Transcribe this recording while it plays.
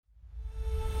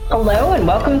Hello and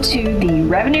welcome to the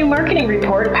Revenue Marketing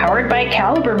Report powered by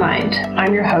Caliber Mind.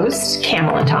 I'm your host,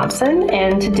 Kamala Thompson,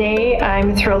 and today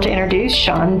I'm thrilled to introduce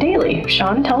Sean Daly.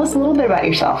 Sean, tell us a little bit about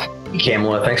yourself.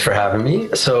 Kamala, thanks for having me.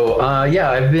 So,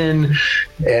 I've been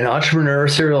an entrepreneur,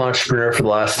 serial entrepreneur for the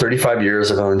last 35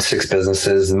 years. I've owned 6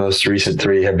 businesses. The most recent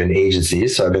 3 have been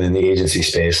agencies. So I've been in the agency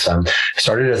space.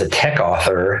 Started as a tech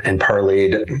author and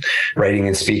parlayed writing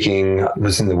and speaking,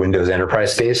 was in the Windows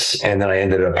enterprise space. And then I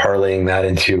ended up parlaying that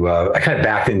into, I kind of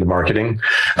backed into marketing.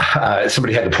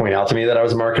 Somebody had to point out to me that I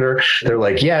was a marketer. They're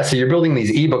like, yeah, so you're building these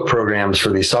ebook programs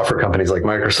for these software companies like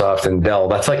Microsoft and Dell.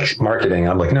 That's like marketing.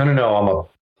 I'm like, no, I'm a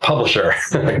publisher.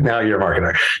 Now you're a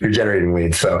marketer. You're generating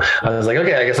leads. So I was like,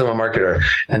 okay, I guess I'm a marketer.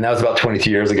 And that was about 22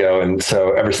 years ago. And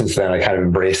so ever since then, I kind of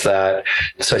embraced that.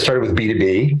 So I started with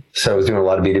B2B. So I was doing a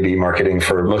lot of B2B marketing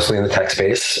for mostly in the tech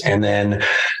space. And then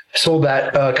sold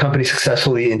that company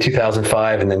successfully in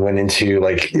 2005 and then went into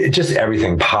like just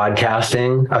everything,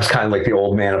 podcasting. I was kind of like the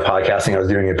old man of podcasting. I was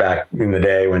doing it back in the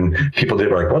day when people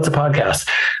did like, what's a podcast?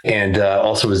 And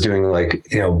also was doing like,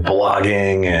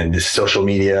 blogging and social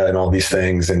media and all these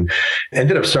things, and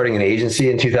ended up starting an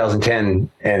agency in 2010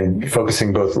 and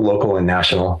focusing both local and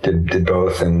national, did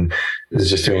both. And was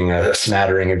just doing a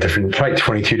smattering of different, probably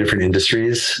 22 different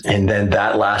industries. And then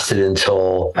that lasted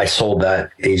until I sold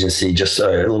that agency just a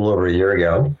little over a year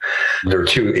ago. There were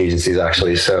 2 agencies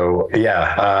actually. So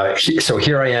so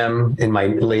here I am in my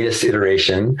latest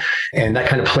iteration. And that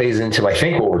kind of plays into, I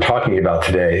think, what we're talking about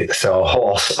today. So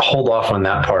I'll hold off on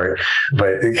that part,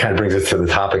 but it kind of brings us to the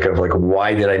topic of like,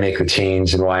 why did I make the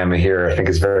change and why I'm here? I think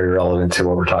is very relevant to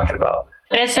what we're talking about.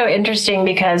 It's so interesting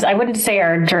because I wouldn't say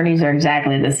our journeys are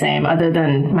exactly the same other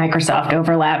than Microsoft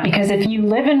overlap, because if you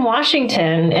live in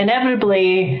Washington,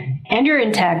 inevitably, and you're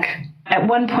in tech, at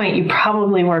one point you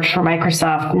probably worked for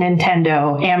Microsoft,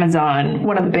 Nintendo, Amazon,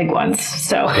 one of the big ones.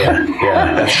 So yeah,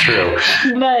 that's true.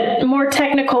 But more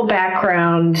technical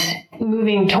background,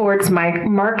 moving towards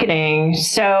marketing.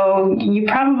 So you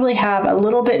probably have a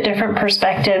little bit different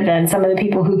perspective than some of the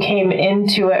people who came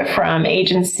into it from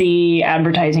agency,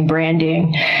 advertising,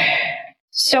 branding.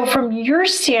 So from your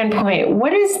standpoint,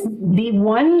 what is the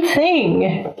one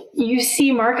thing you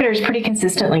see marketers pretty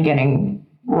consistently getting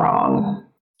wrong?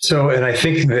 So, and I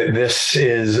think that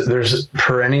there's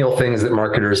perennial things that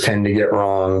marketers tend to get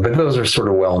wrong, but those are sort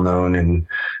of well known, and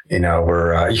you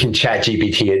can chat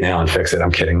GPT it now and fix it.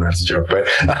 I'm kidding. That's a joke, but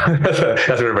that's what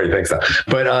everybody thinks though.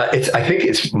 But I think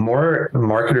it's more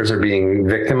marketers are being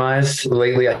victimized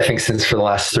lately, I think, since for the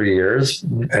last 3 years.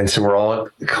 And so we're all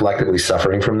collectively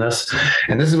suffering from this.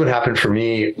 And this is what happened for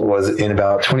me was in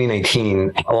about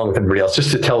 2019, along with everybody else, just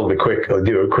to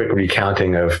do a quick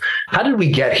recounting of how did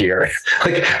we get here?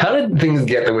 Like, how did things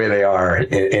get the way they are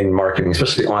in marketing,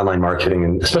 especially online marketing,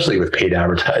 and especially with paid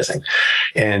advertising?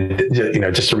 And,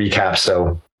 just to recap,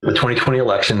 so the 2020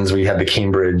 elections, we had the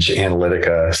Cambridge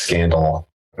Analytica scandal,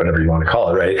 whatever you want to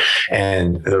call it, right?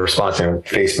 And the response,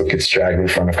 Facebook gets dragged in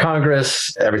front of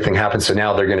Congress, everything happens. So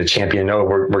now they're going to champion,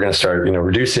 we're going to start,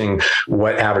 reducing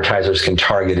what advertisers can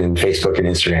target in Facebook and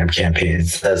Instagram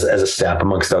campaigns as a step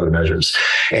amongst other measures,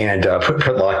 and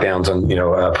put lockdowns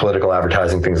on, political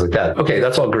advertising, things like that. Okay,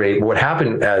 that's all great. But what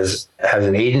happened as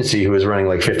an agency who was running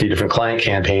like 50 different client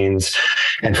campaigns,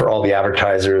 and for all the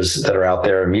advertisers that are out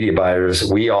there, media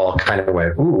buyers, we all kind of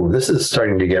went, ooh, this is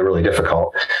starting to get really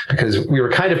difficult, because we were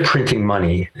kind of printing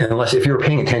money. Unless if you were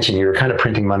paying attention, you were kind of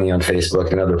printing money on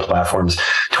Facebook and other platforms,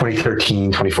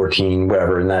 2013, 2014,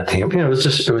 whatever. In that time, it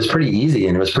was pretty easy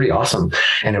and it was pretty awesome.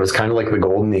 And it was kind of like the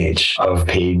golden age of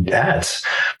paid ads.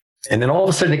 And then all of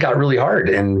a sudden it got really hard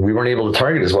and we weren't able to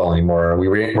target as well anymore. We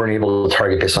weren't able to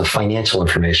target based on financial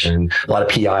information. A lot of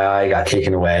PII got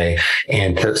taken away.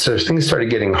 And so things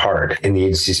started getting hard in the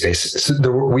agency space. So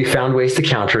we found ways to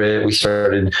counter it. We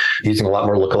started using a lot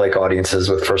more lookalike audiences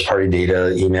with first party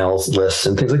data, emails, lists,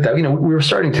 and things like that. We were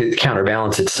starting to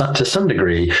counterbalance it to some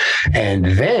degree. And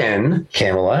then,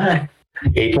 Kamala,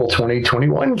 April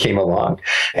 2021 came along.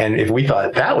 And if we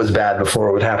thought that was bad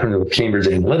before what happened with Cambridge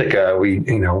Analytica,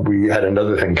 we had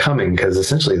another thing coming, because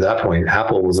essentially at that point,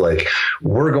 Apple was like,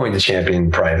 we're going to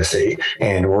champion privacy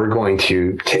and we're going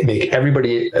to make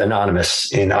everybody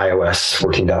anonymous in iOS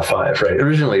 14.5, right?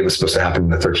 Originally it was supposed to happen in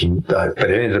the 13, but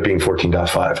it ended up being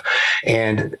 14.5.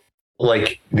 And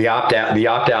like the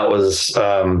opt-out was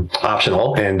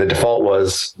optional, and the default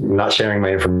was not sharing my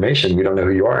information. We don't know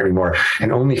who you are anymore.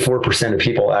 And only 4% of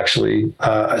people actually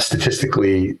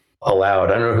statistically allowed.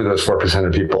 I don't know who those 4%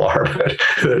 of people are, but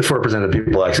 4% of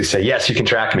people actually say, yes, you can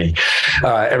track me.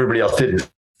 Everybody else didn't.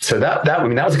 So that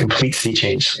was a complete sea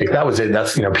change. Like that was it.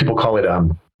 That's, people call it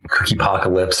cookie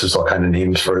apocalypse. There's all kind of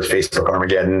names for it, Facebook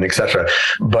Armageddon, etc.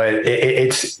 But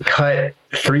it's cut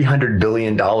 $300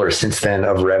 billion since then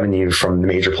of revenue from the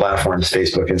major platforms,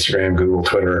 Facebook, Instagram, Google,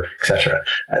 Twitter, etc.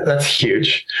 That's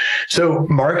huge. So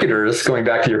marketers, going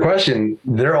back to your question,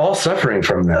 they're all suffering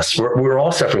from this. We're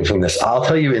all suffering from this. I'll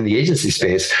tell you, in the agency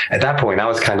space, at that point, I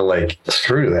was kind of like,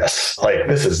 screw this. Like,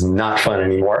 this is not fun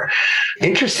anymore.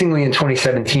 Interestingly, in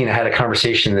 2017, I had a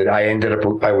conversation that I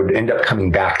would end up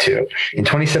coming back to. In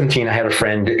 2017, I had a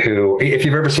friend who, if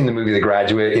you've ever seen the movie The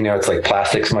Graduate, it's like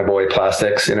Plastics, my boy,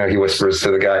 Plastics. He whispers to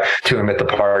the guy, to him at the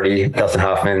party, Dustin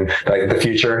Hoffman, like the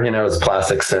future, is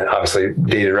Plastics, and obviously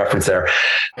dated reference there.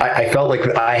 I felt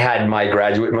like I had my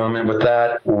graduate moment with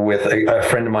that, with a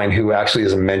friend of mine who actually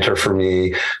is a mentor for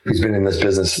me, who's been in this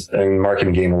business and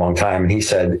marketing game a long time. And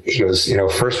he goes,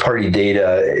 first party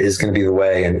data is going to be the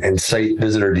way, and site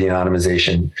visitor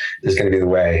de-anonymization is going to be the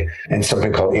way, and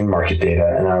something called in-market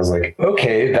data. And I was like,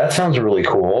 okay, that sounds really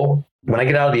cool. When I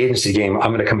get out of the agency game,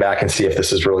 I'm going to come back and see if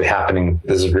this is really happening.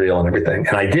 This is real and everything.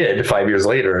 And I did 5 years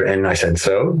later. And I said,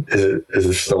 so is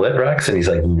it still it, Rex? And he's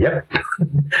like, yep,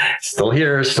 still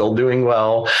here, still doing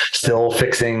well, still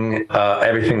fixing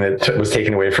everything that was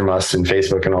taken away from us in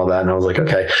Facebook and all that. And I was like,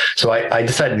 okay. So I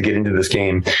decided to get into this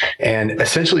game. And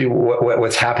essentially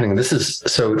what's happening,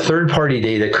 so third-party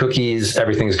data, cookies,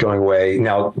 everything's going away.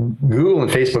 Now, Google and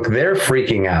Facebook, they're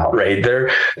freaking out, right?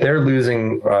 They're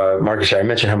losing market share. I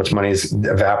mentioned how much money is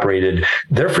evaporated.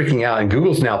 They're freaking out, and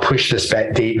Google's now pushed this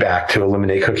date back to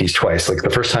eliminate cookies twice. Like the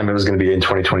first time it was going to be in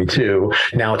 2022,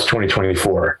 now it's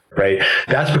 2024, right?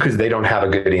 That's because they don't have a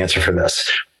good answer for this.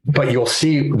 But you'll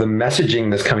see the messaging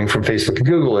that's coming from Facebook and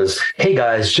Google is, hey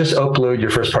guys, just upload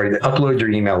your first party, upload your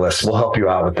email list. We'll help you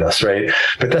out with this, right?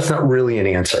 But that's not really an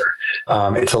answer.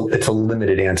 It's a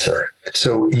limited answer.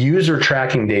 So user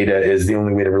tracking data is the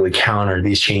only way to really counter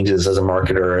these changes as a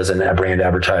marketer, as a brand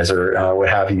advertiser, what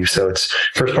have you. So it's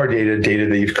first party data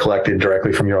that you've collected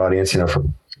directly from your audience,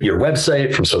 from your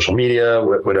website, from social media,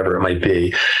 whatever it might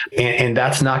be. And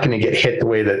that's not going to get hit the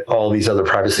way that all these other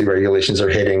privacy regulations are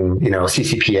hitting,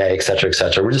 CCPA, et cetera, et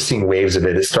cetera. We're just seeing waves of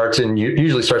it. It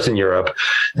usually starts in Europe,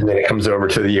 and then it comes over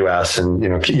to the US, and,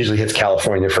 usually hits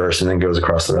California first and then goes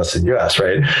across the rest of the US,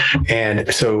 right?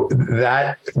 And so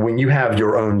that when you have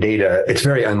your own data, it's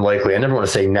very unlikely, I never want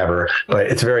to say never, but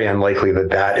it's very unlikely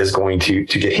that is going to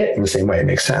get hit in the same way. It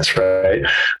makes sense, right?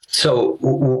 So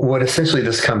what essentially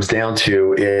this comes down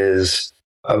to is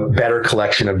a better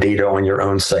collection of data on your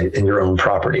own site and your own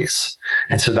properties.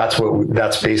 And so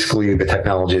that's basically the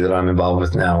technology that I'm involved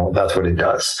with now. That's what it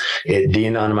does. It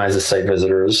de-anonymizes site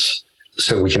visitors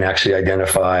so we can actually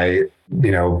identify,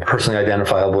 personally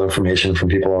identifiable information from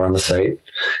people around the site.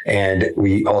 And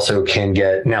we also can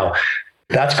now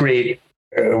that's great.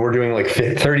 We're doing like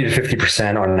 30 to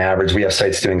 50% on an average. We have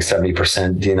sites doing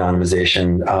 70%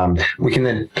 de-anonymization. We can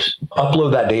then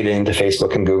upload that data into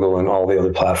Facebook and Google and all the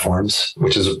other platforms,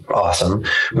 which is awesome.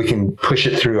 We can push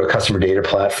it through a customer data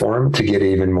platform to get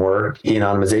even more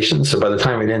de-anonymization. So by the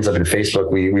time it ends up in Facebook,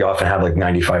 we often have like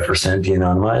 95%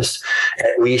 de-anonymized,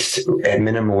 at least at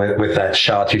minimum with that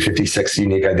SHA-256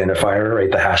 unique identifier,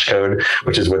 right? The hash code,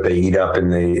 which is what they eat up,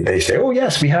 and they say, oh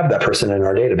yes, we have that person in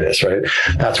our database, right?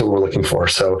 That's what we're looking for.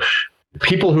 So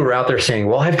people who are out there saying,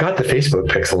 well, I've got the Facebook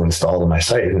pixel installed on my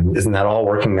site, and isn't that all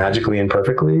working magically and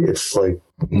perfectly? It's like,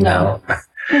 no.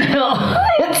 No,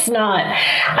 it's not.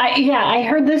 I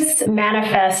heard this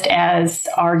manifest as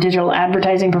our digital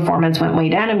advertising performance went way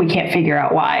down and we can't figure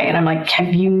out why. And I'm like,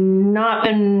 have you not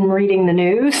been reading the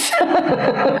news?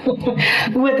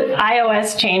 With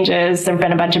iOS changes, there have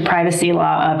been a bunch of privacy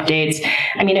law updates.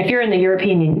 I mean, if you're in the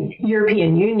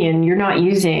European Union, you're not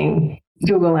using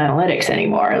Google Analytics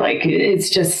anymore. Like, it's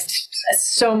just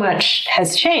so much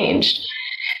has changed.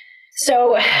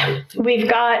 So we've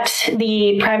got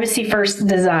the privacy first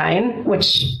design,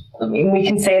 which we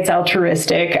can say it's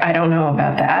altruistic. I don't know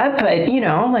about that, but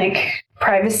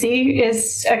privacy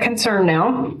is a concern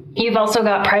now. You've also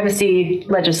got privacy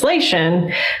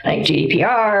legislation like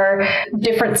GDPR.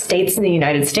 Different states in the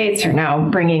United States are now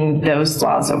bringing those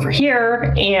laws over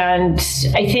here. And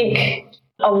I think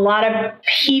a lot of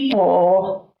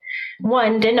people,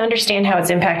 one, didn't understand how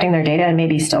it's impacting their data and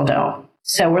maybe still don't.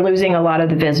 So we're losing a lot of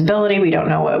the visibility. We don't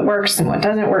know what works and what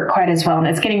doesn't work quite as well. And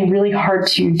it's getting really hard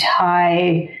to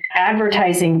tie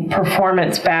advertising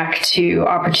performance back to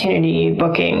opportunity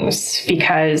bookings,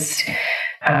 because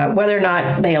Whether or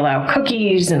not they allow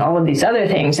cookies and all of these other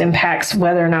things impacts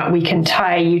whether or not we can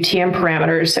tie UTM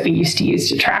parameters that we used to use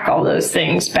to track all those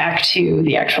things back to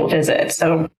the actual visit.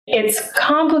 So it's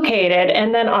complicated.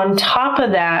 And then on top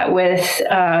of that, with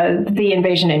the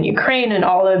invasion in Ukraine and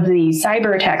all of the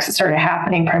cyber attacks that started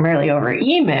happening primarily over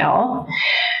email,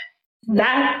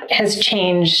 that has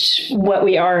changed what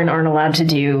we are and aren't allowed to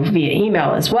do via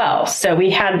email as well. So we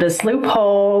had this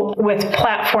loophole with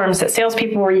platforms that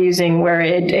salespeople were using where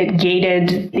it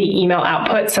gated the email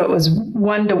output. So it was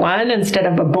one-to-one instead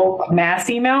of a bulk mass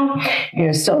email,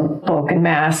 still bulk and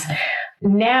mass.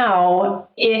 Now,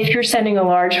 if you're sending a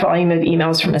large volume of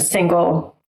emails from a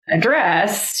single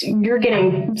address, you're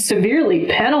getting severely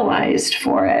penalized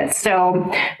for it. So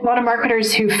a lot of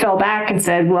marketers who fell back and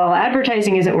said, well,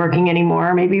 advertising isn't working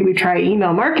anymore, maybe we try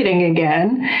email marketing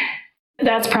again.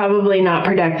 That's probably not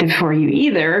productive for you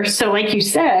either. So like you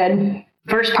said,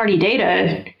 first party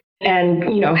data and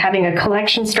having a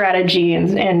collection strategy and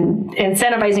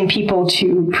incentivizing people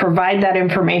to provide that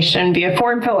information via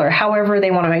form fill or however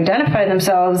they want to identify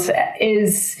themselves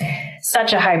is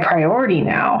such a high priority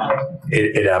now.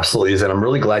 It absolutely is. And I'm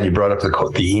really glad you brought up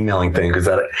the emailing thing, because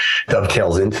that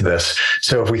dovetails into this.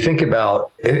 So if we think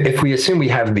about, if we assume we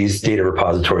have these data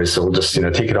repositories, so we'll just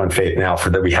take it on faith now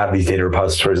for that we have these data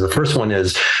repositories. The first one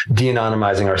is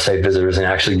de-anonymizing our site visitors and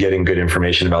actually getting good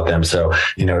information about them. So,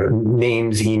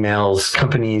 names, emails,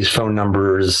 companies, phone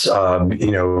numbers,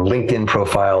 LinkedIn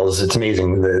profiles. It's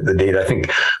amazing, the data. I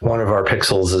think one of our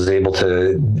pixels is able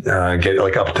to get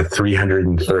like up to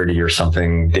 330 or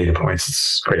something data points.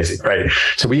 It's crazy, right?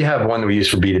 So we have one that we use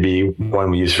for B2B,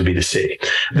 one we use for B2C.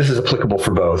 This is applicable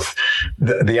for both.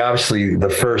 Obviously, the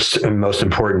first and most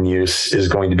important use is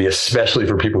going to be, especially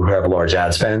for people who have large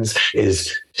ad spends,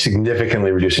 is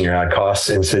significantly reducing your ad costs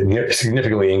and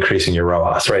significantly increasing your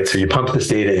ROAS, right? So you pump this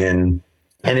data in,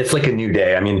 and it's like a new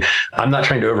day. I mean, I'm not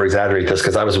trying to over-exaggerate this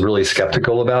because I was really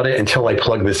skeptical about it until I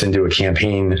plugged this into a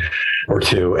campaign or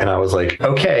two. And I was like,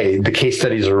 okay, the case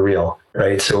studies are real,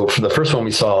 right? So for the first one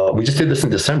we just did this in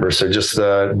December. So just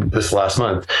this last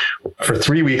month, for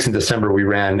 3 weeks in December, we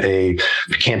ran a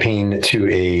campaign to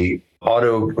a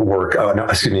auto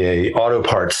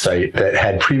parts site that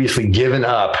had previously given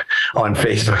up on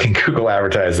Facebook and Google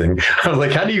advertising. I was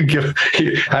like, I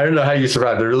don't know how you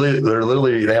survive. They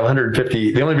have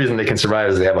 150. The only reason they can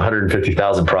survive is they have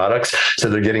 150,000 products. So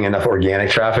they're getting enough organic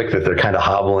traffic that they're kind of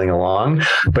hobbling along.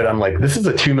 But I'm like, this is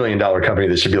a $2 million company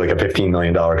that should be like a $15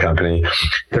 million company.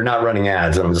 They're not running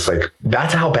ads. And I'm just like,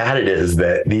 that's how bad it is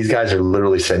that these guys are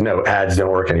literally said, no, ads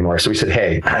don't work anymore. So we said,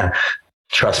 hey,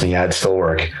 trust me, ads still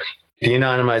work.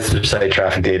 De-anonymize their site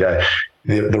traffic data.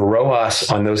 The ROAS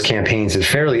on those campaigns is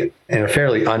fairly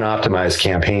unoptimized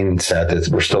campaign set that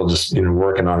we're still just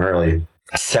working on early.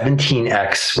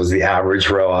 17x was the average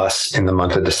ROAS in the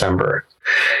month of December.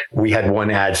 We had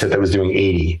one ad set that was doing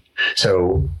 80.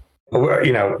 So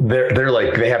they're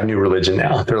like, they have new religion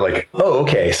now. They're like, oh,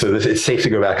 okay, so it's safe to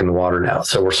go back in the water now.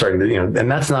 So we're starting to,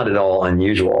 and that's not at all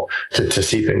unusual to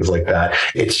see things like that.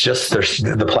 It's just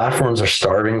the platforms are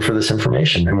starving for this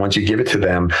information. And once you give it to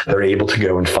them, they're able to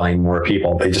go and find more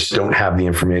people. They just don't have the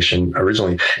information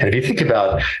originally. And if you think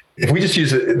about, if we just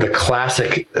use the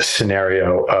classic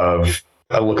scenario of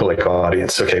a lookalike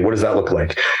audience, okay, what does that look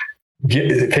like?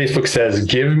 Facebook says,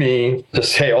 give me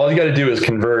just, hey, all you got to do is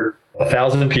convert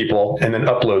 1,000 people and then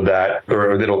upload that,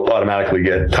 or it'll automatically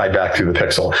get tied back through the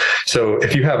pixel. So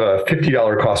if you have a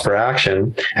 $50 cost per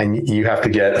action and you have to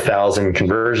get 1,000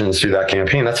 conversions through that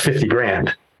campaign, that's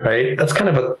 $50,000, right? That's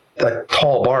kind of a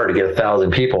tall bar to get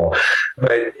 1,000 people.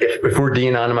 But if we're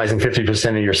de-anonymizing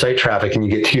 50% of your site traffic and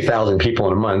you get 2,000 people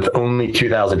in a month, only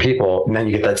 2,000 people, and then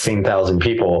you get that same 1,000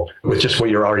 people with just what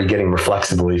you're already getting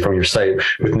reflexively from your site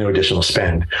with no additional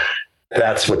spend.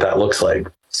 That's what that looks like.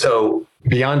 So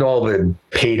beyond all the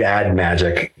paid ad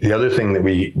magic, the other thing that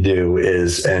we do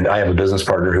is, and I have a business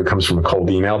partner who comes from a cold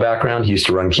email background. He used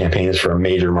to run campaigns for a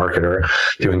major marketer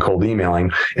doing cold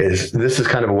emailing. This is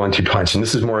kind of a 1-2 punch. And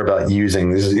this is more about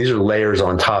using, these are layers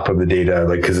on top of the data,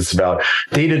 because it's about,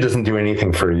 data doesn't do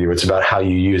anything for you. It's about how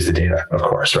you use the data, of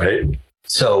course, right?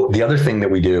 So the other thing that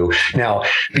we do now,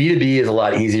 B2B is a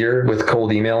lot easier with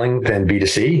cold emailing than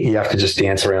B2C. You have to just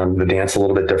dance around the dance a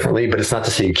little bit differently, but it's not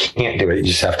to say you can't do it. You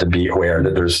just have to be aware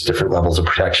that there's different levels of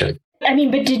protection. I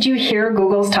mean, but did you hear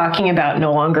Google's talking about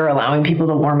no longer allowing people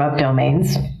to warm up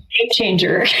domains? Game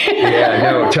changer. Yeah,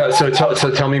 no. So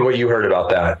tell me what you heard about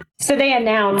that. So they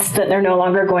announced that they're no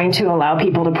longer going to allow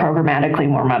people to programmatically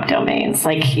warm up domains.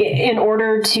 Like in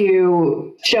order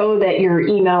to show that your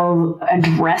email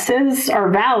addresses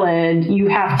are valid, you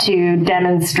have to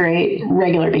demonstrate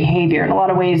regular behavior. In a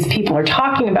lot of ways, people are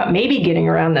talking about maybe getting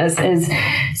around this is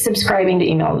subscribing to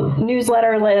email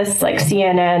newsletter lists like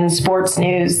CNN, sports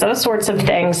news, those sorts of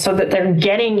things, so that they're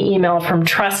getting email from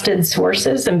trusted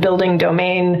sources and building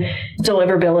domain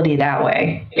deliverability that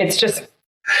way. It's just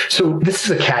So this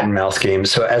is a cat and mouse game.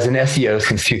 So as an SEO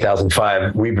since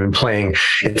 2005, we've been playing,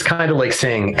 it's kind of like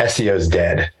saying SEO is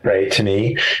dead, right? To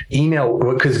me, email,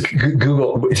 because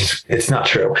Google, it's not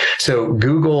true. So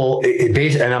Google,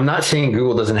 and I'm not saying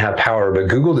Google doesn't have power, but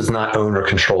Google does not own or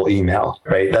control email,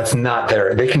 right? That's not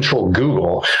they control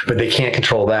Google, but they can't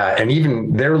control that. And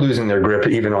even they're losing their grip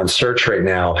even on search right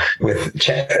now with,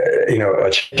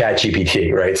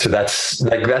 ChatGPT, right? So that's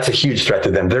a huge threat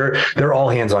to them. They're all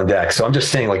hands on deck. So I'm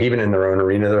just saying, like, even in their own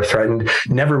arena, they're threatened.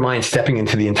 Never mind stepping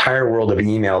into the entire world of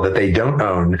email that they don't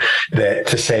own, that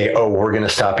to say, oh, we're going to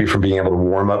stop you from being able to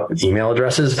warm up email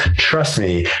addresses. Trust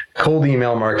me, cold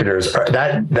email marketers,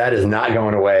 that is not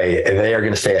going away. They are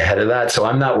going to stay ahead of that. So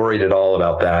I'm not worried at all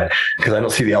about that, because I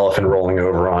don't see the elephant rolling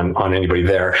over on anybody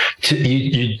there.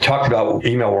 You talked about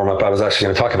email warm up. I was actually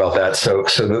going to talk about that. So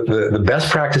the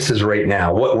best practices right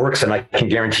now, what works, and I can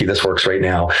guarantee this works right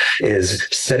now, is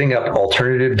setting up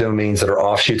alternative domains that are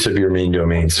offshoots of your main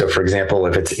domain. So for example,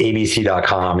 if it's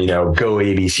abc.com, go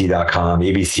abc.com,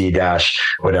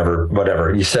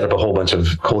 abc-whatever, you set up a whole bunch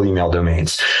of cold email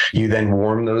domains. You then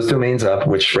warm those domains up,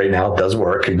 which right now does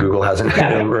work, and Google hasn't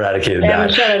eradicated that. They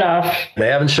haven't shut it off. They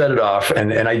haven't shut it off,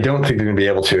 and I don't think they're going to be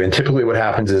able to. And typically what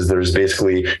happens is there's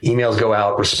basically emails go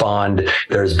out, respond,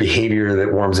 there's behavior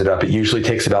that warms it up. It usually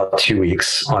takes about 2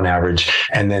 weeks on average.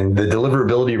 And then the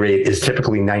deliverability rate is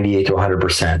typically 98 to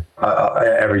 100%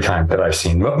 every time that I've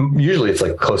seen. Usually it's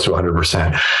like close to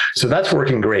 100%. So that's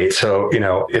working great. So,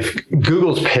 if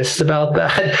Google's pissed about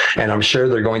that, and I'm sure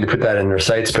they're going to put that in their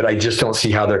sites, but I just don't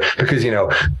see how because,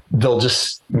 they'll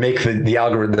just make the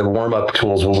algorithm, the warm-up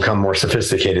tools will become more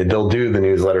sophisticated. They'll do the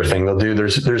newsletter thing.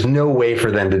 There's no way for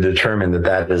them to determine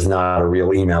that is not a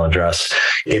real email address.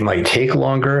 It might take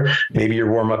longer. Maybe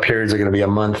your warm-up periods are going to be a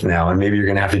month now, and maybe you're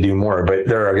going to have to do more, but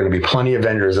there are going to be plenty of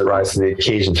vendors that rise to the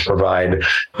occasion to provide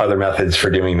other methods for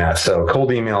doing that. So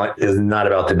cold email is not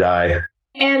about to die.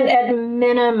 And at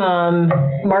minimum,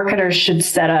 marketers should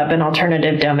set up an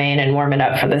alternative domain and warm it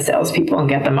up for the salespeople and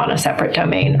get them on a separate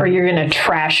domain, or you're going to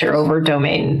trash your overall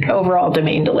domain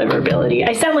deliverability.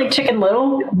 I sound like Chicken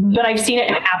Little, but I've seen it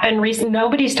happen recently.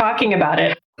 Nobody's talking about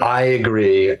it. I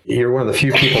agree. You're one of the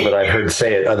few people that I've heard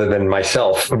say it, other than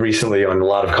myself, recently on a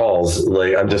lot of calls.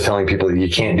 Like, I'm just telling people,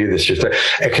 you can't do this.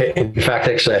 Okay. In fact,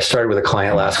 actually, I started with a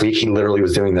client last week. He literally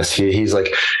was doing this. He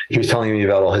was telling me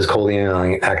about all his cold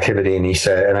emailing activity,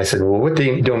 and I said, well, what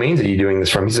domains are you doing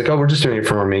this from? He's like, oh, we're just doing it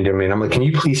from our main domain. I'm like, can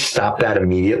you please stop that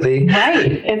immediately?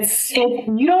 Right.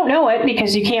 You don't know it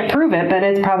because you can't prove it, but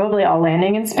it's probably all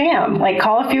landing in spam. Like,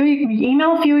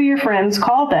 email a few of your friends,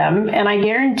 call them, and I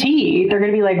guarantee they're going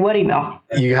to be like, what email?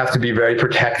 You have to be very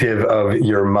protective of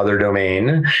your mother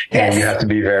domain, and you have to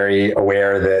be very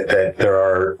aware that there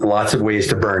are lots of ways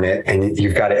to burn it, and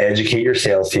you've got to educate your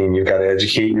sales team. You've got to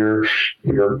educate your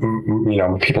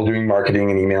people doing marketing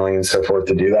and emailing and so forth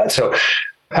to do that. So,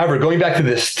 however, going back to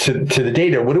the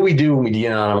data, what do we do when we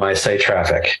de-anonymize site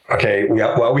traffic? Okay,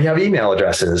 we have email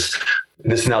addresses.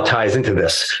 This now ties into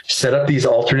this. Set up these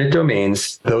alternate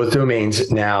domains. Those domains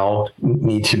now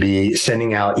need to be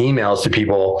sending out emails to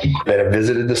people that have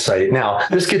visited the site. Now,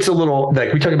 this gets a little,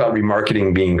 like, we talk about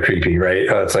remarketing being creepy, right?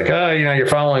 It's like, you're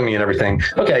following me and everything.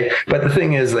 Okay. But the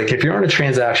thing is, like, if you're on a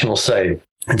transactional site,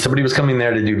 and somebody was coming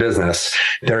there to do business,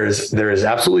 there is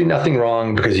absolutely nothing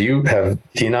wrong, because you have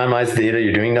de-anonymized data.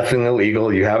 You're doing nothing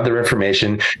illegal. You have their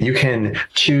information. You can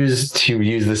choose to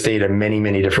use this data many,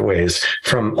 many different ways,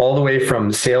 all the way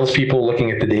from salespeople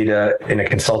looking at the data in a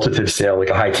consultative sale, like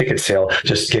a high ticket sale,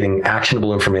 just getting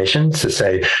actionable information to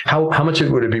say, how much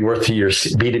would it be worth to your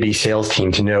B2B sales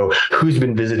team to know who's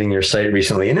been visiting your site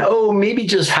recently, and maybe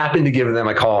just happen to give them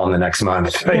a call in the next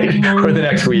month, right? Or the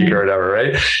next week or whatever,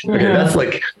 right?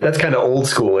 Okay, that's kind of old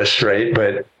schoolish, right?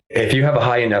 But if you have a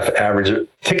high enough average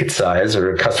ticket size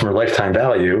or customer lifetime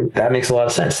value, that makes a lot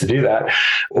of sense to do that.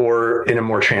 Or in a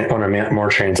more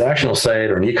transactional site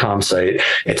or an e-com site,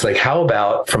 it's like, how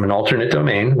about from an alternate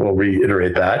domain, we'll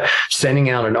reiterate that, sending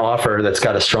out an offer that's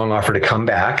got a strong offer to come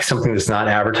back, something that's not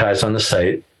advertised on the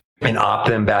site. and opt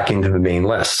them back into the main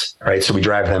list, right? So we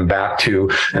drive them back to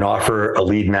an offer, a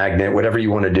lead magnet, whatever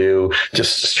you want to do,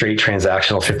 just straight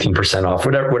transactional, 15% off,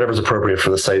 whatever's appropriate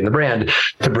for the site and the brand,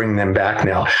 to bring them back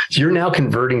now. So you're now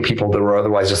converting people that were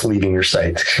otherwise just leaving your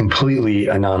site, completely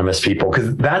anonymous people,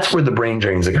 because that's where the brain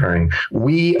drain is occurring.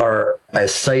 We are,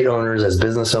 as site owners, as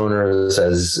business owners,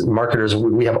 as marketers,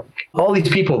 we have all these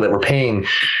people that we're paying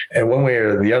in one way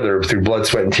or the other through blood,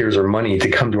 sweat, and tears or money to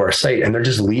come to our site, and they're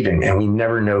just leaving, and we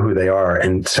never know who they are.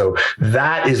 And so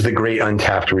that is the great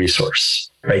untapped resource,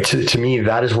 right? To me,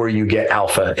 that is where you get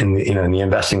alpha in the, in the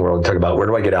investing world. Talk about, where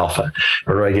do I get alpha?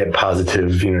 Where do I get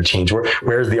positive, change?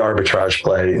 Where's the arbitrage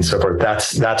play and so forth?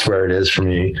 That's where it is for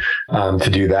me to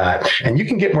do that. And you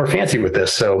can get more fancy with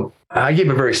this. So I gave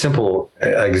a very simple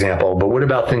example, but what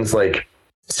about things like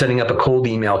setting up a cold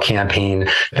email campaign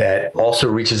that also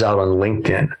reaches out on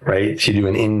LinkedIn, right? So you do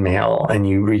an in-mail and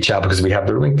you reach out because we have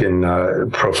their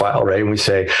LinkedIn profile, right? And we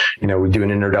say, we do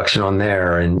an introduction on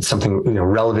there and something,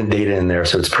 relevant data in there.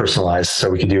 So it's personalized. So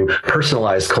we can do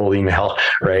personalized cold email,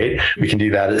 right? We can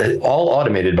do that. All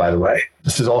automated, by the way.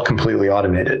 This is all completely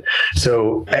automated.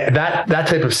 So that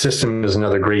type of system is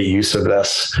another great use of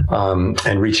this,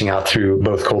 and reaching out through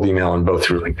both cold email and both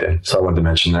through LinkedIn. So I wanted to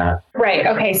mention that. Right.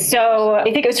 Okay. So I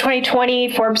think it was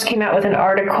 2020, Forbes came out with an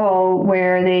article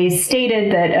where they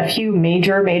stated that a few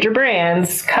major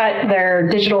brands cut their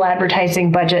digital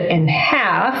advertising budget in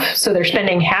half. So they're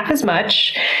spending half as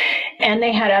much. And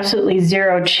they had absolutely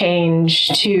zero change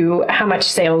to how much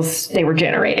sales they were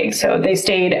generating. So they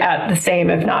stayed at the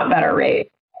same, if not better rate.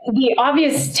 The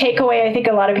obvious takeaway I think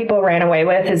a lot of people ran away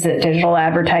with is that digital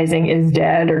advertising is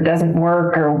dead or doesn't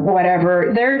work or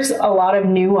whatever. There's a lot of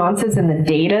nuances in the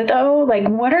data, though. Like,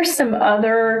 what are some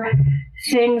other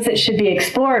things that should be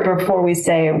explored before we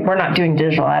say we're not doing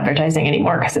digital advertising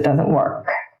anymore because it doesn't work?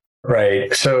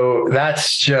 Right. So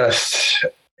that's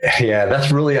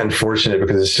that's really unfortunate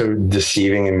because it's so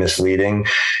deceiving and misleading.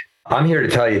 I'm here to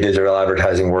tell you digital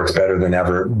advertising works better than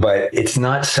ever, but it's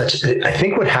not such. I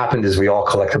think what happened is we all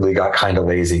collectively got kind of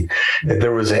lazy.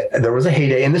 There was a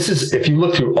heyday, and this is, if you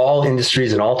look through all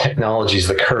industries and all technologies,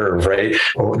 the curve, right?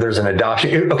 Well, there's an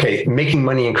adoption. Okay, making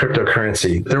money in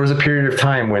cryptocurrency. There was a period of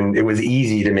time when it was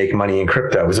easy to make money in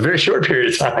crypto. It was a very short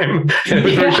period of time, and it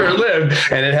was very short-lived,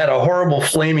 and it had a horrible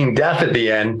flaming death at the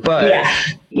end. But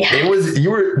it was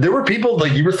there were people,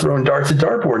 like, you were throwing darts at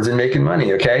dartboards and making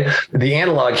money. Okay, the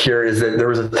analog here is that there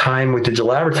was a time with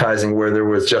digital advertising where there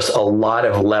was just a lot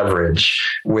of leverage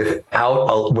with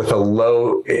a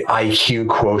low IQ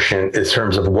quotient in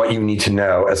terms of what you need to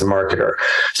know as a marketer.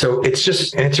 So it's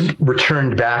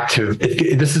returned back to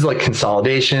this is like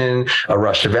consolidation, a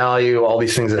rush to value, all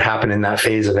these things that happen in that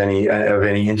phase of any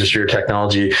industry or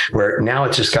technology, where now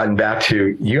it's just gotten back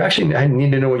to, you actually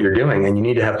need to know what you're doing, and you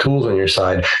need to have tools on your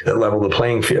side that level the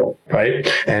playing field, right?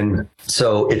 And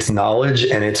so it's knowledge,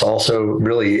 and it's also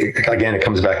really, again, it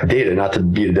comes back to data, not to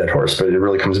beat a dead horse, but it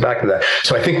really comes back to that.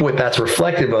 So I think what that's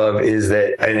reflective of is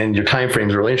that, and your time frame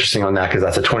is really interesting on that, because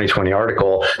that's a 2020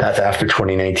 article, that's after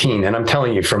 2019. And I'm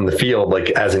telling you from the field,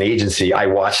 like, as an agency, I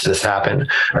watched this happen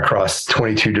across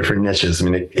 22 different niches. I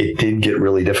mean, it did get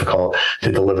really difficult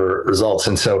to deliver results.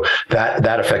 And so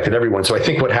that affected everyone. So I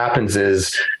think what happens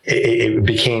is it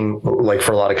became, like,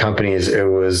 for a lot of companies, it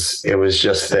was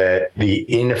just that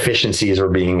the inefficiencies are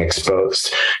being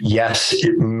exposed. Yes,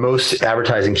 most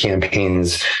advertising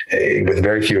campaigns, with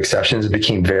very few exceptions,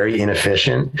 became very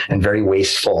inefficient and very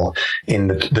wasteful in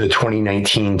the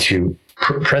 2019 to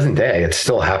present day. It's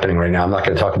still happening right now. I'm not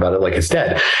going to talk about it like it's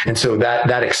dead. And so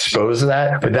that exposed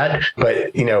that,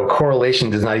 but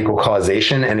correlation does not equal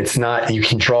causation. And it's not, you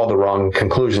can draw the wrong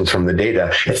conclusions from the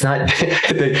data. It's not,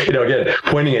 again,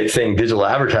 pointing at saying digital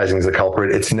advertising is the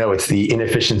culprit. It's the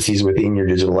inefficiencies within your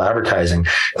digital advertising.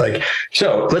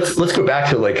 So let's go back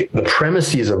to the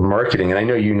premises of marketing. And I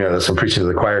know you know this, I'm preaching to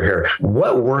the choir here.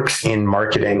 What works in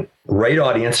marketing? Right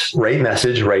audience, right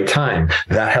message, right time.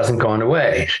 That hasn't gone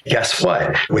away. Guess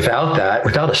what? Without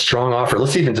a strong offer,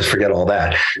 let's even just forget all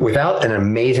that. Without an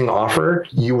amazing offer,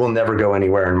 you will never go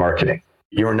anywhere in marketing.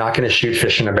 You're not going to shoot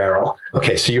fish in a barrel.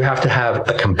 Okay, so you have to have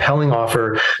a compelling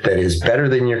offer that is better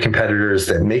than your competitors,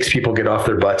 that makes people get off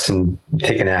their butts and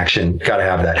take an action. Got to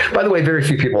have that. By the way, very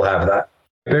few people have that.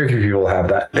 Very few people have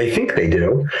that. They think they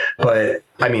do, but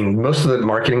I mean, most of the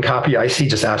marketing copy I see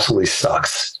just absolutely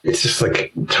sucks. It's just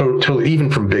like totally, even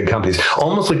from big companies,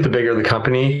 almost like the bigger the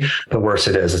company, the worse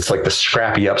it is. It's like the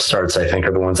scrappy upstarts, I think,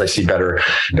 are the ones I see better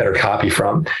copy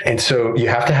from. And so you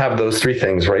have to have those three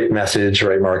things: right message,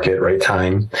 right market, right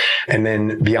time. And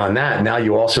then beyond that, now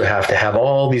you also have to have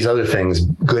all these other things: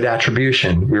 good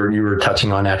attribution. You were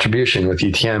touching on attribution with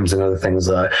UTMs and other things.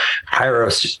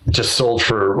 Hyros just sold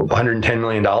for $110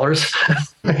 million.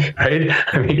 Right?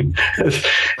 I mean,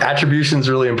 attribution is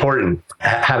really important.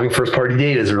 Having first party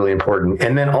data is really important.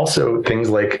 And then also things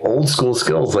like old school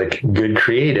skills, like good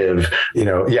creative,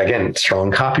 again,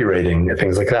 strong copywriting,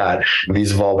 things like that.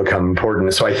 These have all become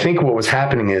important. So I think what was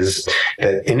happening is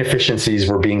that inefficiencies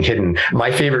were being hidden.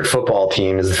 My favorite football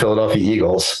team is the Philadelphia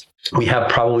Eagles. We have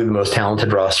probably the most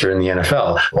talented roster in the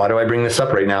NFL. Why do I bring this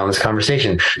up right now in this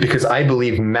conversation? Because I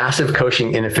believe massive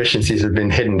coaching inefficiencies have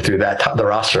been hidden through the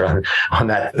roster on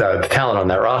that the talent on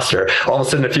that roster. All of a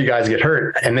sudden, a few guys get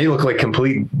hurt, and they look like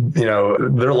complete.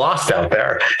 They're lost out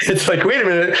there. It's like, wait a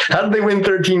minute, how did they win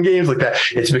 13 games like that?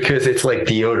 It's because it's like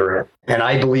deodorant, and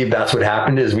I believe that's what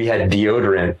happened. Is we had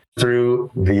deodorant through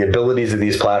the abilities of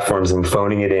these platforms and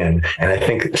phoning it in. And I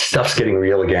think stuff's getting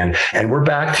real again. And we're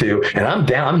back to, and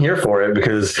I'm here for it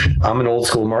because I'm an old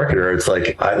school marketer. It's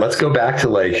like, let's go back to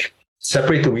like,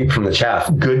 separate the wheat from the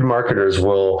chaff. Good marketers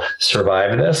will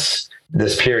survive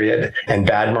this period, and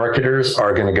bad marketers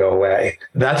are going to go away.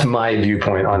 That's my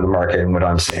viewpoint on the market and what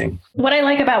I'm seeing. What I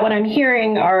like about what I'm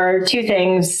hearing are two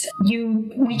things.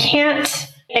 We can't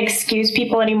excuse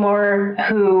people anymore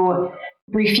who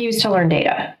refuse to learn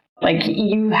data. Like,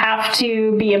 you have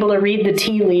to be able to read the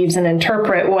tea leaves and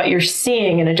interpret what you're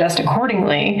seeing and adjust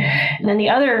accordingly. And then the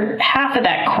other half of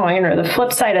that coin, or the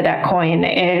flip side of that coin,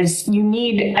 is you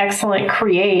need excellent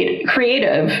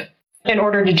creative in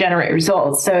order to generate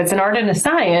results. So it's an art and a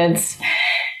science.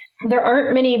 There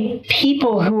aren't many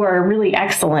people who are really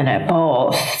excellent at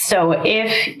both. So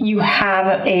if you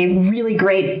have a really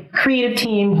great creative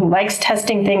team who likes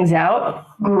testing things out,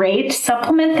 great.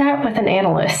 Supplement that with an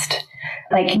analyst.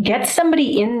 Like, get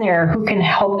somebody in there who can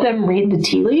help them read the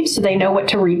tea leaves so they know what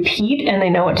to repeat and they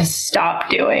know what to stop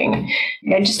doing.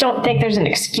 I just don't think there's an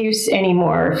excuse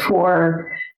anymore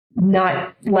for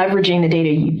not leveraging the data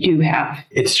you do have.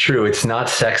 It's true. It's not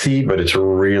sexy, but it's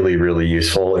really, really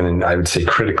useful. And I would say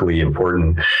critically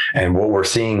important. And what we're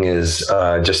seeing is,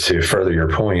 just to further your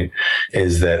point,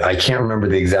 is that I can't remember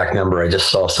the exact number. I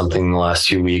just saw something in the last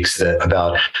 2 weeks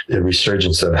about the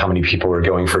resurgence of how many people are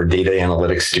going for data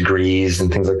analytics degrees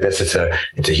and things like this. It's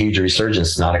a huge resurgence.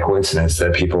 It's not a coincidence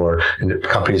that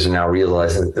companies are now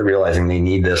realizing they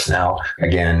need this now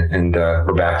again. And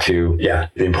we're back to,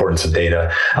 the importance of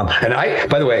data. And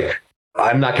by the way,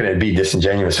 I'm not going to be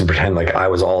disingenuous and pretend like I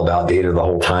was all about data the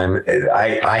whole time.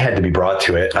 I had to be brought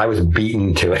to it. I was beaten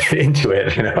into it,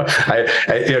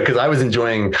 because I was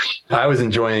enjoying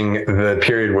the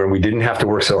period where we didn't have to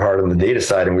work so hard on the data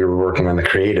side and we were working on the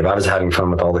creative. I was having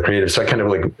fun with all the creative. So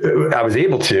I was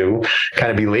able to kind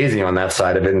of be lazy on that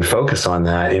side of it and focus on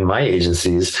that in my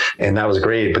agencies. And that was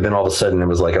great. But then all of a sudden it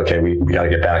was like, okay, we got to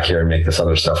get back here and make this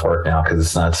other stuff work now because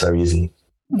it's not so easy.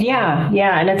 Yeah.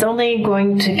 And it's only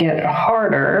going to get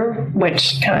harder,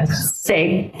 which kind of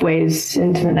segues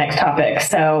into the next topic.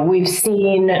 So we've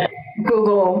seen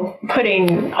Google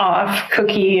putting off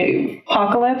cookie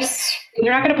apocalypse.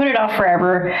 They're not going to put it off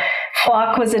forever.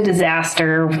 Flock was a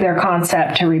disaster, their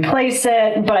concept to replace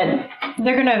it, but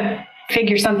they're going to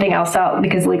figure something else out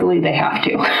because legally they have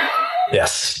to.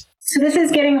 Yes. So this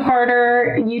is getting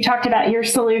harder. You talked about your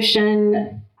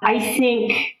solution. I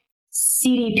think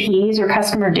CDPs, or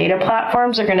customer data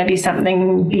platforms, are going to be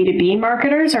something B2B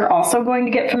marketers are also going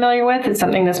to get familiar with. It's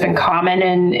something that's been common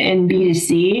in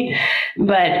B2C,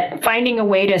 but finding a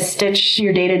way to stitch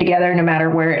your data together no matter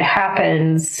where it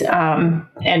happens,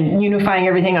 and unifying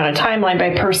everything on a timeline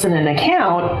by person and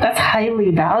account, that's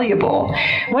highly valuable.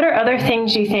 What are other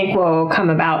things you think will come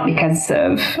about because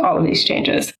of all of these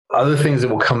changes? Other things that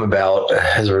will come about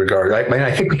as a regard,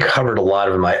 I think we covered a lot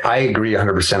of them. I agree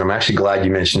 100%. I'm actually glad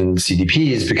you mentioned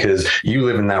CDPs because you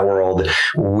live in that world.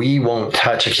 We won't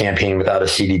touch a campaign without a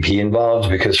CDP involved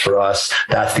because for us,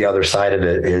 that's the other side of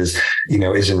it is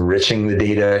enriching the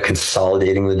data,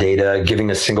 consolidating the data,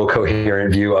 giving a single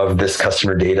coherent view of this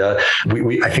customer data.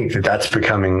 I think that's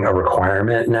becoming a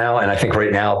requirement now. And I think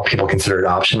right now people consider it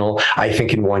optional. I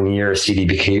think in 1 year,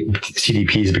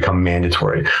 CDPs become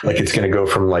mandatory. Like it's going to go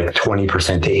from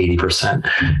 20% to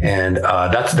 80%. And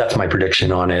that's my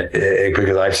prediction on it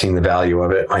because I've seen the value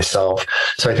of it myself.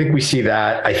 So I think we see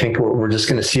that. I think we're just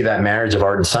going to see that marriage of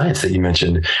art and science that you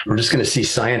mentioned. We're just going to see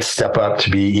science step up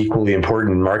to be equally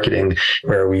important in marketing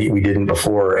where we didn't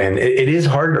before. And it is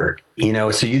harder.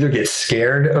 So you either get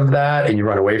scared of that and you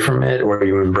run away from it, or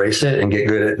you embrace it and get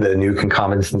good at the new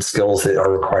concomitant skills that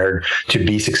are required to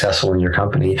be successful in your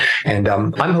company. And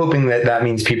I'm hoping that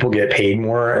means people get paid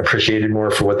more, appreciated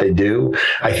more for what they do.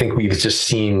 I think we've just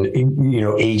seen,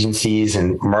 agencies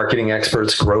and marketing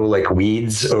experts grow like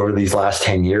weeds over these last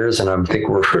 10 years. And I think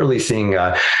we're really seeing,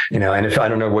 and if I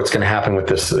don't know what's going to happen with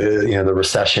this, the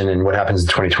recession and what happens in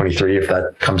 2023, if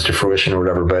that comes to fruition or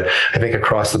whatever, but I think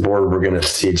across the board, we're going to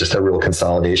see just a real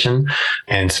consolidation.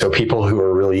 And so people who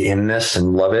are really in this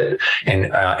and love it and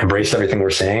embrace everything we're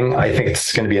saying, I think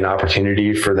it's going to be an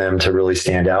opportunity for them to really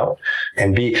stand out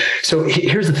and be. So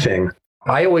here's the thing.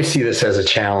 I always see this as a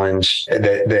challenge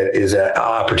that is an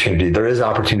opportunity. There is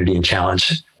opportunity and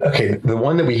challenge. Okay, the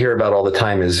one that we hear about all the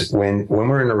time is when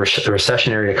we're in a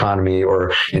recessionary economy,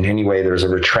 or in any way there's a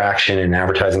retraction in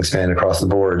advertising spend across the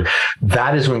board,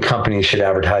 that is when companies should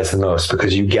advertise the most,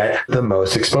 because you get the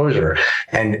most exposure.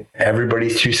 And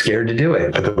everybody's too scared to do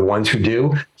it. But the ones who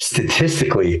do,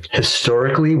 statistically,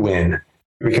 historically win.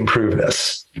 We can prove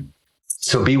this.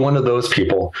 So be one of those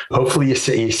people. Hopefully you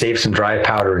save some dry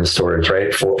powder in storage,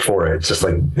 right? For it. It's just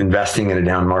like investing in a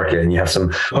down market, and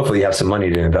hopefully you have some money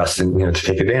to invest in, to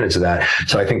take advantage of that.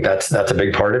 So I think that's a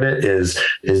big part of it is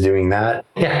doing that.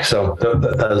 Yeah. So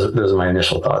those are my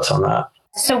initial thoughts on that.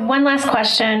 So one last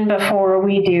question before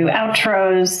we do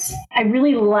outros. I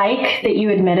really like that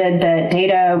you admitted that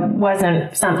data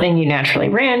wasn't something you naturally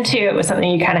ran to. It was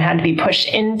something you kind of had to be pushed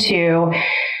into.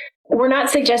 We're not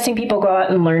suggesting people go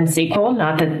out and learn SQL.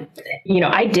 Not that,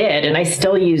 I did, and I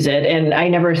still use it, and I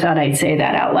never thought I'd say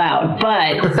that out loud.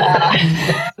 But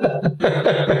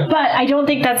I don't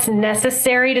think that's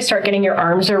necessary to start getting your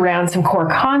arms around some core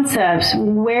concepts.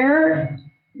 Where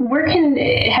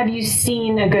have you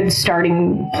seen a good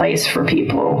starting place for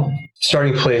people?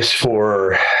 Starting place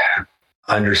for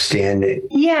understanding.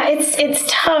 Yeah, it's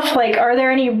tough. Like, are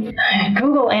there any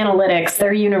Google Analytics?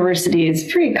 Their university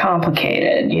is pretty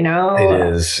complicated,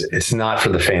 It is. It's not for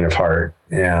the faint of heart.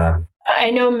 Yeah.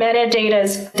 I know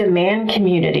Metadata's demand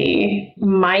community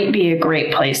might be a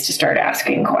great place to start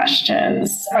asking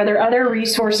questions. Are there other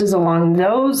resources along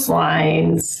those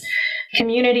lines?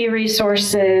 Community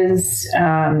resources,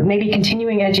 maybe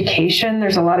continuing education.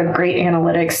 There's a lot of great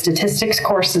analytics, statistics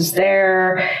courses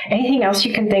there. Anything else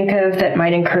you can think of that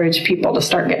might encourage people to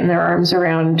start getting their arms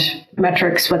around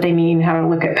metrics, what they mean, how to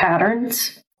look at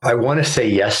patterns? I want to say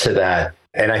yes to that.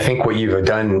 And I think what you've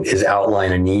done is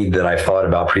outline a need that I've thought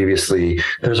about previously.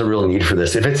 There's a real need for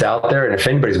this. If it's out there, and if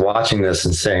anybody's watching this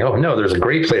and saying, oh, no, there's a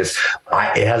great place,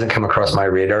 it hasn't come across my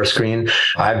radar screen.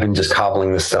 I've been just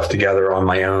cobbling this stuff together on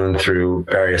my own through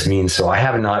various means. So I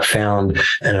have not found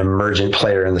an emergent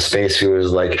player in the space who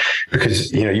is like,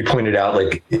 because, you pointed out,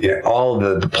 like, all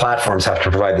the platforms have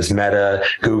to provide this Meta,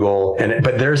 Google,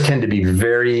 but theirs tend to be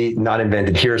very not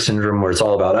invented here syndrome, where it's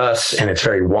all about us, and it's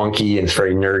very wonky and it's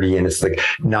very nerdy, and it's like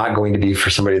not going to be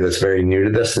for somebody that's very new to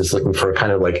this and is looking for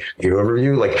kind of like the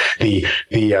overview, like the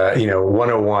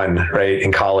 101, right,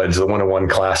 in college, the 101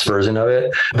 class version of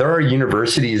it. There are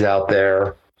universities out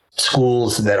there,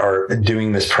 schools that are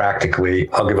doing this practically.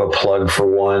 I'll give a plug for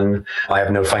one. I have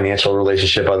no financial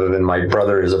relationship other than my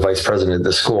brother is a vice president at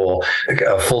the school.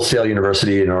 Full Sail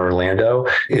University in Orlando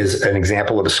is an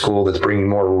example of a school that's bringing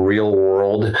more real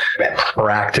world,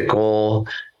 practical.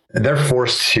 They're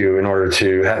forced to, in order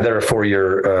to have, they're a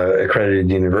 4-year accredited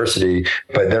university,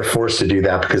 but they're forced to do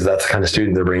that because that's the kind of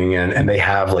student they're bringing in, and they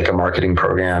have like a marketing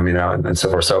program, and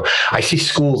so forth. So I see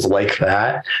schools like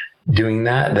that doing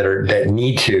that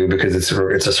need to, because it's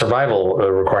a survival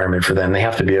requirement for them. They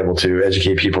have to be able to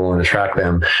educate people and attract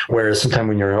them. Whereas sometimes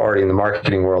when you're already in the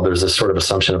marketing world, there's this sort of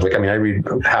assumption of like, I read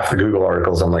half the Google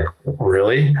articles. I'm like,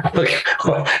 really? Like,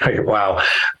 wow,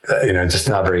 just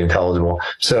not very intelligible.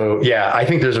 So yeah, I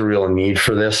think there's a real need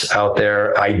for this out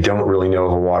there. I don't really know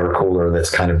of a water cooler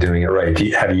that's kind of doing it right.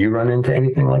 Have you run into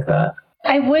anything like that?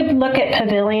 I would look at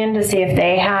Pavilion to see if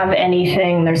they have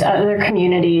anything. There's other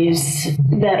communities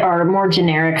that are more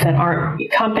generic, that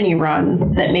aren't company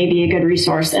run, that may be a good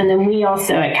resource. And then we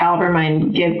also at Caliber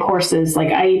Mind give courses.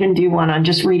 Like, I even do one on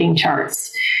just reading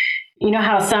charts. You know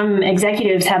how some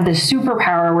executives have this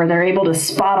superpower where they're able to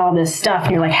spot all this stuff,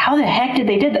 and you're like, how the heck did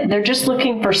they do that? They're just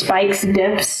looking for spikes,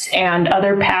 dips, and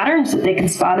other patterns that they can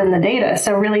spot in the data.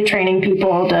 So really training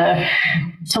people to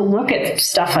look at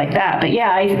stuff like that. But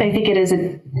yeah, I think it is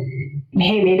hey,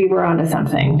 maybe we're onto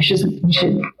something. We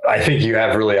should. I think you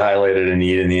have really highlighted a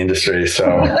need in the industry. So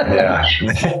yeah,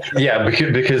 yeah,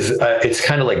 because it's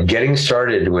kind of like getting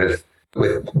started with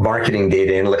with marketing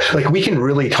data and like we can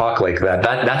really talk like that.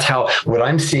 That's how what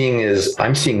I'm seeing is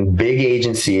I'm seeing big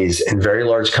agencies and very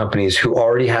large companies who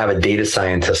already have a data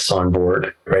scientist on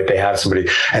board, right? They have somebody,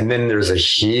 and then there's a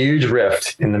huge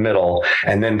rift in the middle,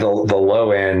 and then the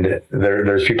low end,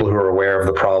 there's people who are aware of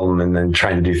the problem and then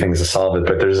trying to do things to solve it.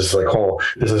 But there's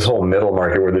this whole middle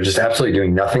market where they're just absolutely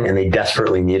doing nothing and they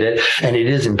desperately need it, and it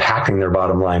is impacting their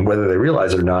bottom line, whether they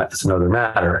realize it or not. It's another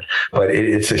matter, but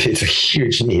it's a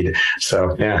huge need.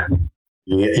 So yeah,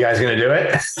 you guys gonna do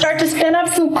it? Start to spin up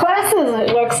some classes.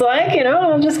 It looks like,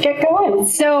 I'll just get going.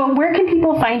 So where can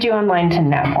people find you online to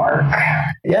network?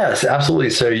 Yes,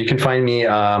 absolutely. So you can find me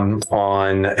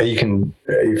you can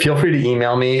feel free to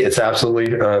email me. It's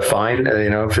absolutely fine.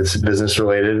 If it's business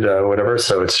related, whatever.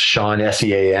 So it's Sean,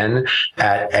 SEAN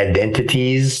at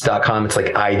Identities.com. It's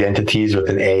like identities with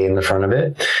an A in the front of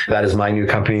it. That is my new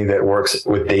company that works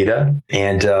with data.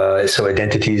 And so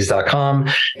Identities.com.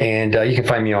 And you can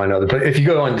find me on other places. If you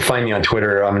go and find me on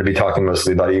Twitter, I'm going to be talking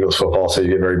mostly about Eagles football. So you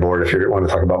get very bored if you want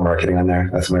to talk about marketing on there.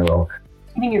 That's my role.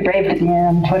 I mean, you're brave to be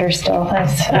on Twitter still.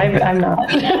 I'm not.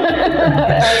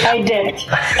 I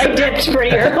dipped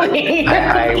pretty early.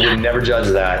 I would never judge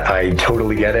that. I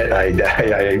totally get it.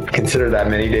 I consider that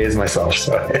many days myself.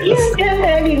 So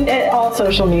all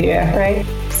social media, right?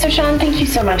 So Sean, thank you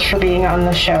so much for being on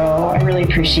the show. I really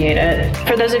appreciate it.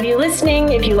 For those of you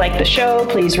listening, if you like the show,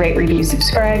 please rate, review,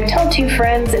 subscribe, tell 2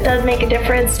 friends. It does make a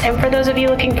difference. And for those of you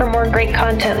looking for more great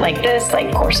content like this,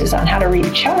 like courses on how to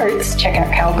read charts, check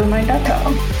out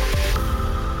calgurmind.com.